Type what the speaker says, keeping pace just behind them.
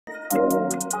Hi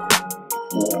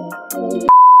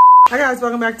guys,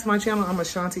 welcome back to my channel. I'm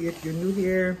Ashanti. If you're new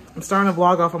here, I'm starting a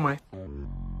vlog off of my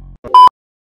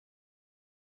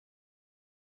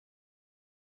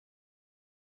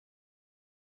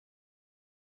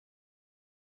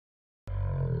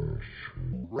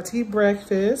tea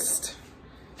breakfast,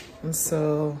 and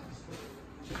so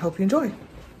I hope you enjoy.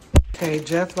 Okay,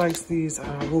 Jeff likes these,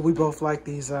 well, we both like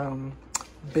these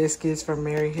biscuits from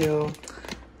Mary Hill.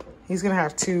 He's gonna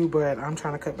have two, but I'm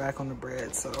trying to cut back on the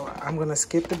bread, so I'm gonna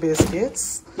skip the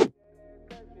biscuits.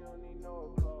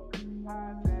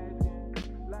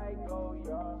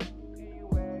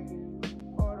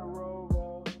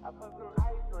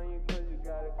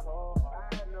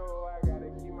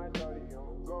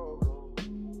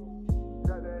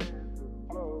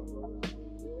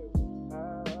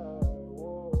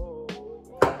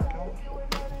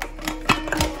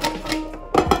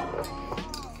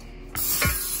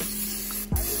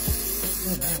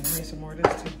 Some more of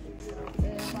this too.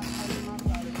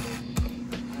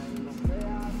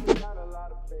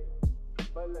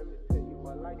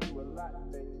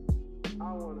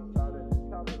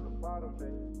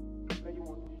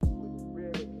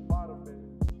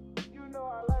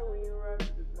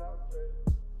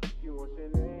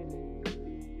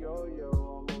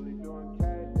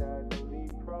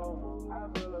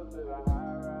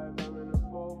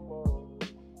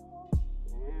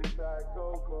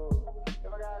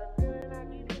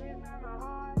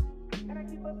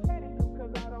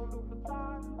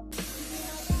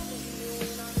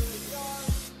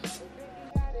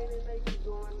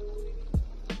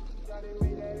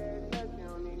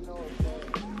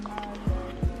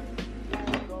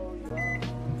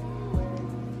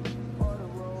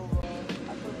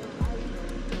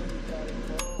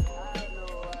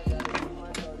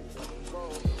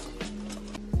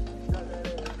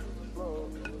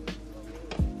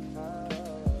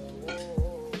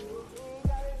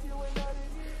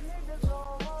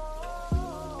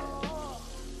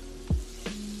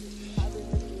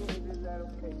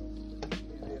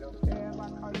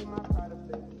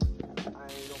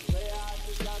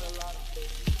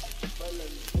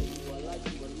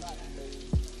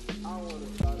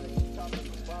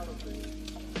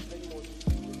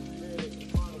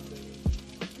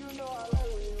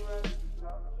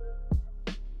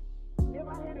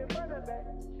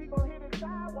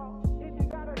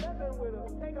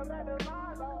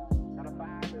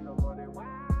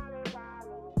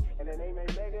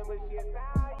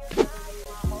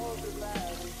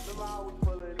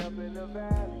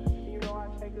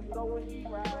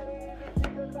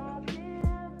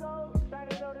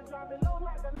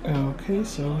 Okay,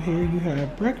 so here you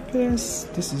have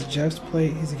breakfast. This is Jeff's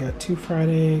plate. He's got 2 fried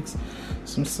eggs,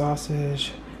 some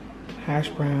sausage, hash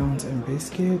browns, and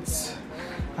biscuits.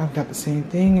 I've got the same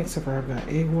thing, except for I've got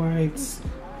egg whites,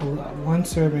 1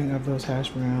 serving of those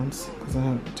hash browns, because I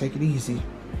have to take it easy,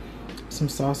 some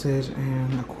sausage,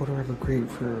 and 1/4 of a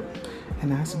grapefruit.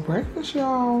 And that's breakfast,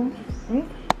 y'all.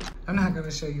 I'm not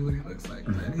gonna show you what he looks like,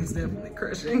 but he's definitely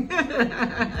crushing.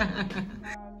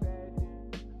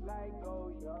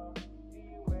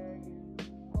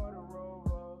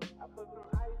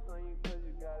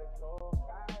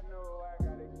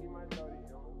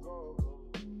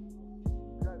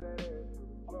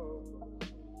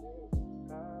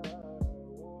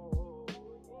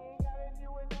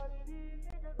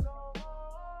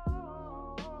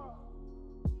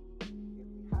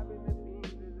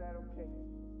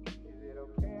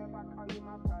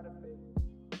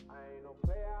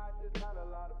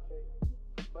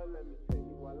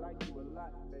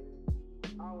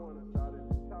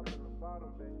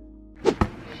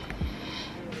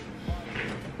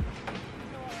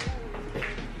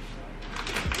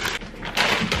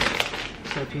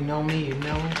 So if you know me, you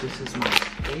know this is my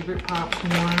favorite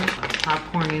popcorn,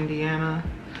 Popcorn Indiana,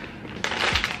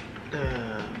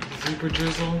 zebra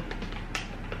drizzle,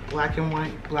 black and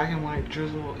white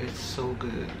drizzle. It's so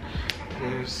good.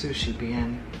 There's sushi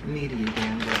being needy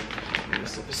again, but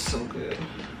this is so good.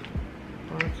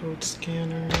 Barcode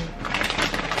scanner.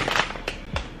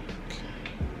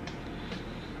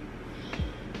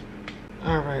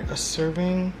 All right, a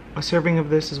serving of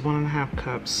this is 1.5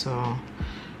 cups, so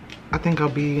I think I'll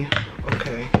be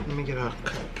okay. Let me get a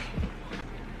cup.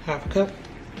 Half a cup.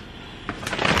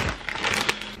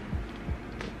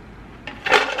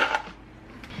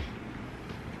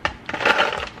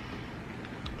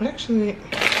 Actually,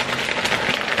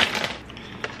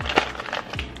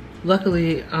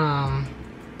 luckily,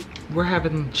 we're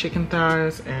having chicken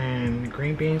thighs and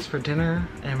green beans for dinner,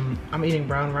 and I'm eating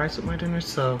brown rice with my dinner,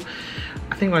 so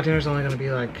I think my dinner's only gonna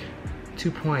be like 2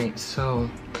 points. So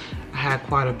I had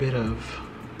quite a bit of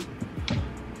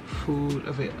food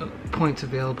points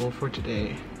available for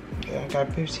today. Yeah, I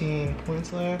got 15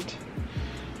 points left.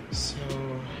 So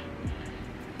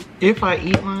if I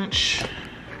eat lunch,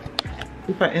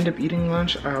 if I end up eating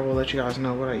lunch, I will let you guys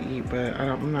know what I eat, but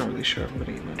I'm not really sure if I'm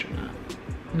gonna eat lunch or not.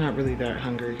 I'm not really that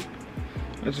hungry.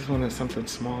 I just wanted something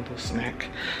small to snack.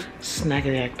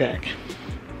 Snack-a-dak-dak.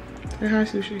 Say hi,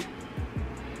 Sushi.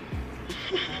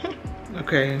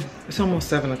 Okay, it's almost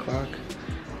 7 o'clock.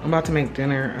 I'm about to make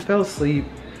dinner. I fell asleep,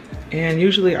 and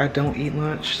usually I don't eat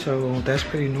lunch, so that's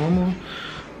pretty normal.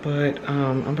 But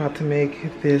I'm about to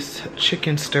make this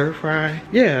chicken stir fry.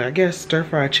 Yeah, I guess stir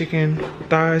fry chicken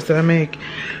thighs that I make.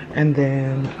 And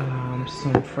then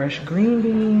some fresh green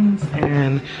beans.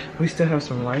 And we still have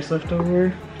some rice left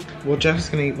over. Well, Jeff's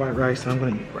gonna eat white rice, so I'm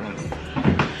gonna eat brown.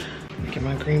 Get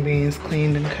my green beans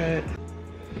cleaned and cut.